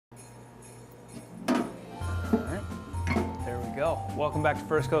go. Welcome back to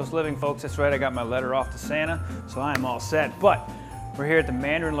First Coast Living, folks. That's right, I got my letter off to Santa, so I am all set. But we're here at the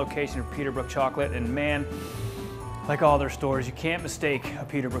Mandarin location of Peterbrook Chocolate, and man, like all their stores, you can't mistake a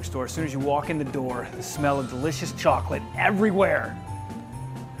Peterbrook store. As soon as you walk in the door, the smell of delicious chocolate everywhere.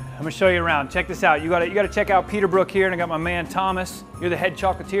 I'm gonna show you around. Check this out. You gotta check out Peterbrook here, and I got my man Thomas. You're the head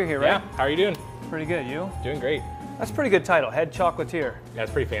chocolatier here, right? Yeah. How are you doing? Pretty good. You? Doing great. That's a pretty good title, head chocolatier. Yeah,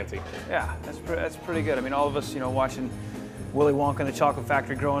 it's pretty fancy. Yeah, that's pretty good. I mean, all of us, you know, watching Willy Wonka and the Chocolate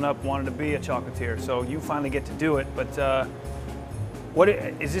Factory growing up, wanted to be a chocolatier. So you finally get to do it. But what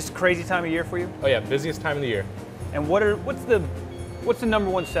is this crazy time of year for you? Oh yeah, busiest time of the year. And what's the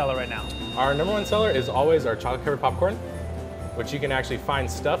 #1 seller right now? Our #1 seller is always our chocolate covered popcorn, which you can actually find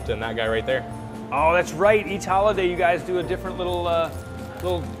stuffed in that guy right there. Oh, that's right. Each holiday, you guys do a different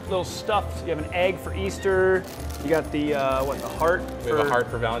little stuffed. You have an egg for Easter. You got the the heart. We have a heart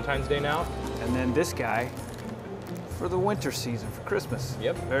for Valentine's Day now. And then this guy for the winter season, for Christmas.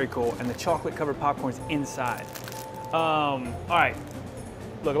 Yep. Very cool. And the chocolate covered popcorn's inside. All right.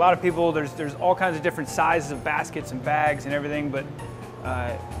 Look, a lot of people, there's all kinds of different sizes of baskets and bags and everything, but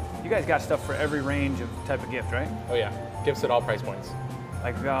you guys got stuff for every range of type of gift, right? Oh yeah, gifts at all price points.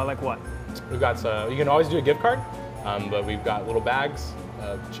 Like what? We've got, you can always do a gift card, but we've got little bags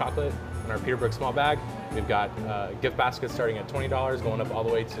of chocolate in our Peterbrook small bag. We've got gift baskets starting at $20, going up all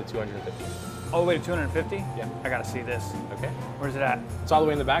the way to $250. All the way to $250? Yeah. I gotta see this. Okay. Where's it at? It's all the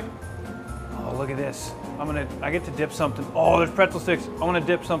way in the back. Oh, look at this. I get to dip something. Oh, there's pretzel sticks. I'm gonna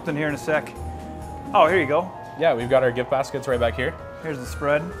dip something here in a sec. Oh, here you go. Yeah, we've got our gift baskets right back here. Here's the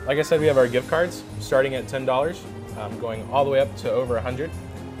spread. Like I said, we have our gift cards starting at $10, going all the way up to over $100.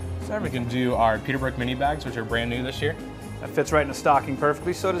 So we can do our Peterbrook mini bags, which are brand new this year. That fits right in the stocking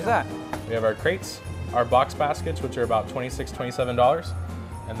perfectly, so does that. We have our crates, our box baskets, which are about $26, $27,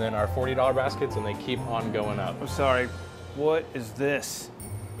 and then our $40 baskets, and they keep on going up. I'm sorry, what is this?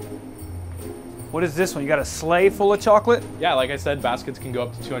 What is this one? You got a sleigh full of chocolate? Yeah, like I said, baskets can go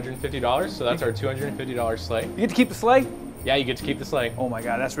up to $250, so that's our $250 sleigh. You get to keep the sleigh? Yeah, you get to keep the sleigh. Oh my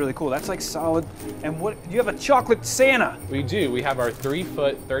God, that's really cool. That's like solid. And what, you have a chocolate Santa? We do. We have our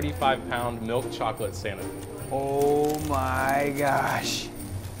 3-foot, 35-pound milk chocolate Santa. Oh my gosh.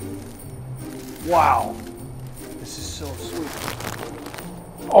 Wow. This is so sweet.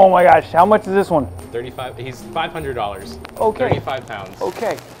 Oh my gosh, how much is this one? 35, he's $500. Okay. 35 pounds.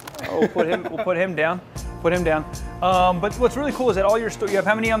 Okay. Oh, we'll put him down. Put him down. But what's really cool is that all your stores, you have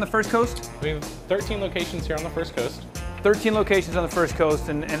how many on the First Coast? We have 13 locations here on the First Coast. 13 locations on the First Coast,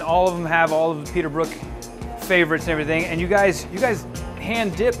 and all of them have all of the Peterbrook favorites and everything. And you guys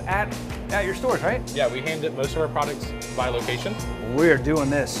hand dip at your stores, right? Yeah, we hand dip most of our products by location. We're doing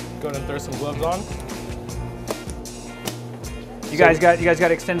this. Go ahead and throw some gloves on. You guys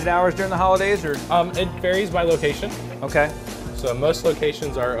got extended hours during the holidays, or? It varies by location. Okay. So most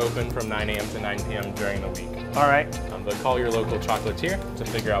locations are open from 9 a.m. to 9 p.m. during the week. All right. But call your local chocolatier to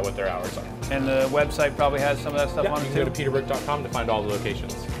figure out what their hours are. And the website probably has some of that stuff on it too? You can go to peterbrook.com to find all the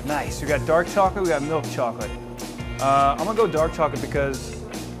locations. Nice. We got dark chocolate, we got milk chocolate. I'm gonna go dark chocolate because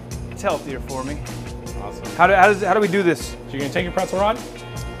it's healthier for me. Awesome. How do we do this? So you're gonna take your pretzel rod.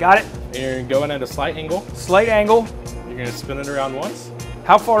 Got it. And you're gonna go in at a slight angle. Slight angle. You're gonna spin it around once.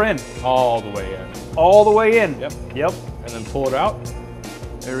 How far in? All the way in. All the way in. Yep. Yep. And then pull it out.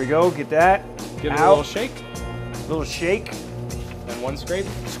 There we go. Get that. Give it out. a little shake. Little shake. And one scrape.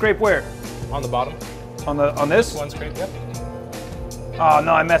 Scrape where? On the bottom. On this? One scrape. Yep. Oh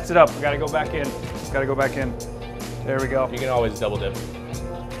no, I messed it up. I gotta go back in. Gotta go back in. There we go. You can always double dip.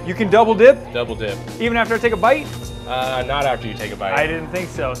 You can double dip? Double dip. Even after I take a bite? Not after you take a bite. I didn't think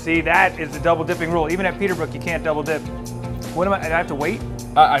so. See, that is the double dipping rule. Even at Peterbrook, you can't double dip. What am I have to wait?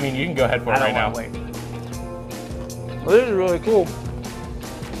 I mean, you can go ahead for it right now. Wait. Well, this is really cool.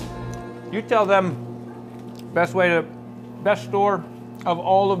 You tell them best store of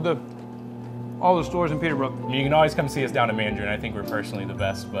all the stores in Peterbrook. I mean, you can always come see us down in Mandarin. I think we're personally the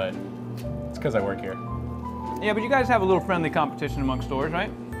best, but it's because I work here. Yeah, but you guys have a little friendly competition among stores,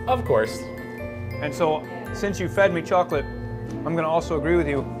 right? Of course. And so, since you fed me chocolate, I'm gonna also agree with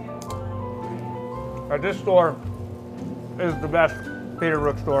you that this store is the best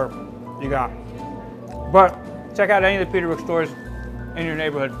Peterbrook store you got. But check out any of the Peterbrook stores in your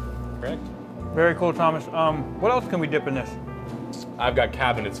neighborhood. Correct. Very cool, Thomas. What else can we dip in this? I've got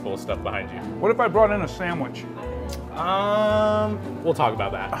cabinets full of stuff behind you. What if I brought in a sandwich? We'll talk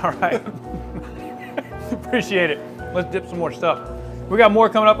about that. All right. Appreciate it. Let's dip some more stuff. We got more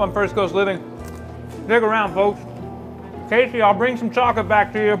coming up on First Coast Living. Stick around, folks. Casey, I'll bring some chocolate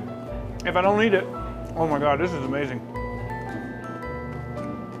back to you if I don't need it. Oh my God, this is amazing.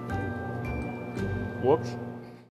 Whoops.